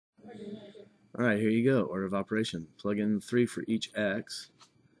Alright, here you go. Order of operation. Plug in 3 for each x,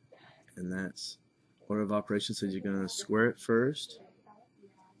 and that's order of operation says you're going to square it first.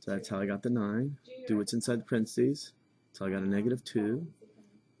 So that's how I got the 9. Do what's inside the parentheses. So I got a negative 2.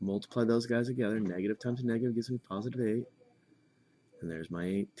 Multiply those guys together. Negative times negative gives me positive 8. And there's my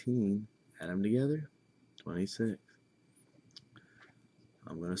 18. Add them together. 26.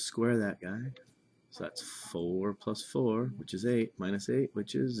 I'm going to square that guy. So that's 4 plus 4, which is 8, minus 8,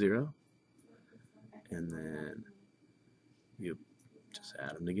 which is 0. And then you just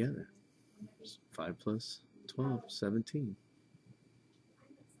add them together. 5 plus 12, 17.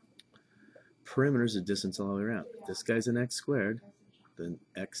 Perimeter is a distance all the way around. If this guy's an x squared, then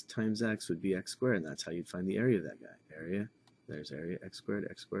x times x would be x squared, and that's how you'd find the area of that guy. Area, there's area, x squared,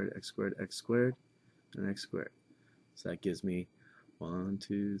 x squared, x squared, x squared, and x squared. So that gives me 1,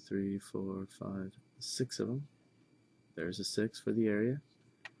 2, 3, 4, 5, 6 of them. There's a 6 for the area,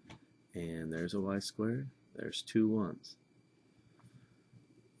 and there's a y squared. There's 2 1s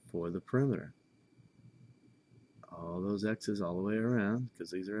for the perimeter. All those x's all the way around,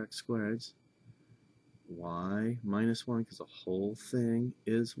 because these are x squareds. Y minus 1, because the whole thing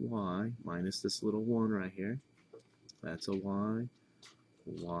is y, minus this little 1 right here. That's a y.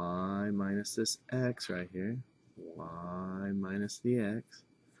 Y minus this x right here. Y minus the x.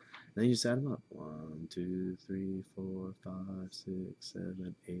 Then you just add them up. 1, 2, 3, 4, 5, 6,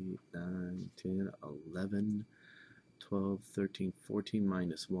 7, 8, 9, 10, 11, 12, 13, 14,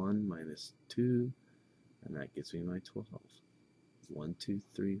 minus 1, minus 2. And that gives me my 12. 1, 2,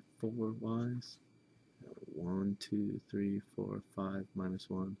 3, 4 y's. 1, 2, 3, 4, 5, minus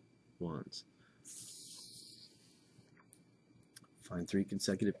 1, 1's. Find 3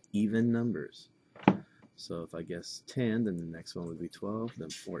 consecutive even numbers. So if I guess 10, then the next one would be 12, then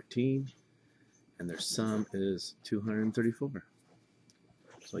 14, and their sum is 234.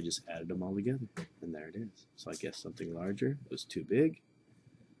 So I just added them all together, and there it is. So I guess something larger was too big,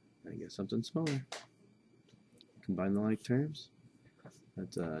 and I guess something smaller. Combine the like terms.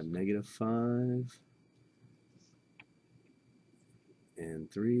 That's negative 5.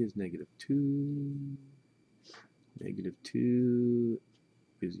 And 3 is negative 2. Negative 2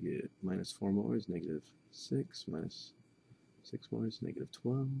 gives you minus 4 more is negative 6. Minus 6 more is negative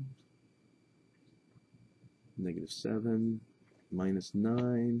 12. Negative 7 minus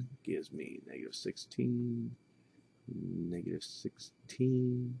 9 gives me negative 16. Negative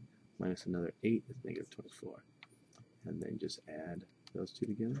 16 minus another 8 is negative 24. And then just add those two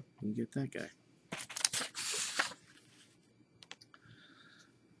together and you get that guy.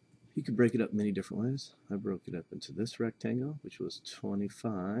 You could break it up many different ways. I broke it up into this rectangle, which was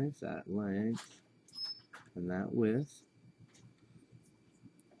 25, that length, and that width.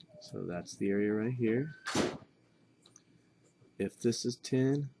 So that's the area right here. If this is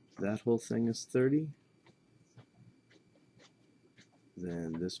 10, that whole thing is 30,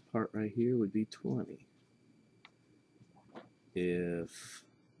 then this part right here would be 20. If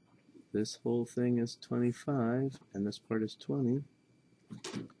this whole thing is 25, and this part is 20,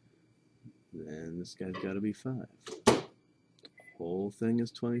 then this guy's got to be 5. Whole thing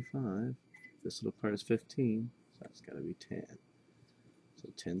is 25. This little part is 15, so that's got to be 10. So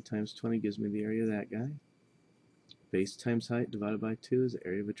 10 times 20 gives me the area of that guy. Base times height divided by 2 is the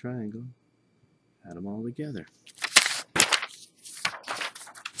area of a triangle. Add them all together.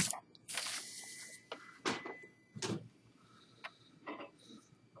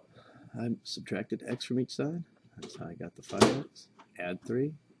 I subtracted x from each side. That's how I got the 5x. Add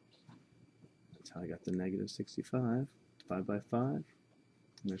 3. That's how I got the negative 65. Divide by 5. And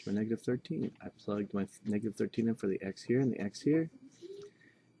there's my negative 13. I plugged my negative 13 in for the x here and the x here.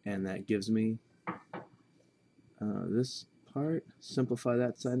 And that gives me this part. Simplify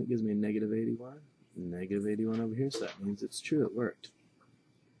that side, it gives me a negative 81. Negative 81 over here, so that means it's true, it worked.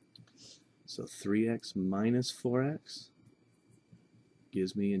 So 3x minus 4x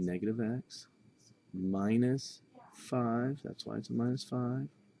gives me a negative x. Minus 5, that's why it's a minus 5.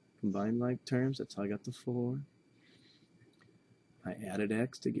 Combined like terms, that's how I got the 4. I added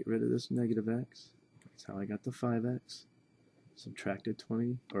x to get rid of this negative x. That's how I got the 5x. Subtracted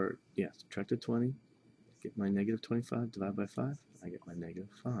 20, subtracted 20. Get my negative 25, divide by 5. I get my negative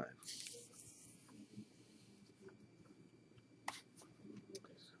 5.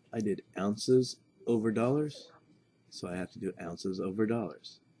 I did ounces over dollars, so I have to do ounces over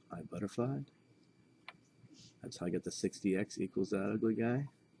dollars. I butterflied. That's how I get the 60x equals that ugly guy.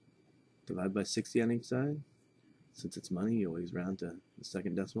 Divide by 60 on each side. Since it's money, you always round to the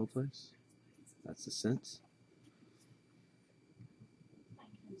second decimal place. That's the cents.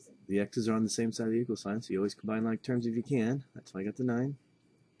 The x's are on the same side of the equal sign, so you always combine like terms if you can. That's how I got the 9.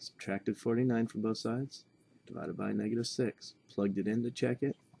 Subtracted 49 from both sides, divided by -6. Plugged it in to check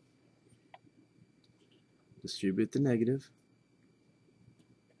it. Distribute the negative.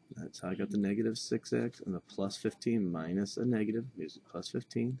 That's how I got the -6x and the plus 15 minus a negative. Here's the plus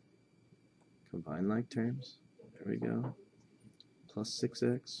 15. Combine like terms. There we go. Plus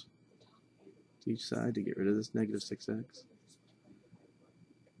 6x to each side to get rid of this -6x.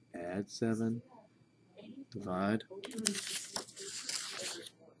 Add 7. Divide.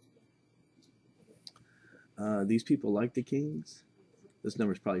 These people like the kings. This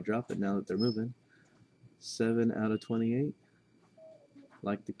number's probably dropping now that they're moving. 7 out of 28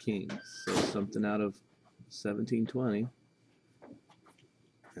 like the kings. So something out of 1720.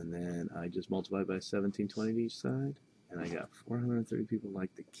 And then I just multiply by 1720 to each side. And I got 430 people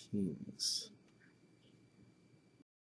like the kings.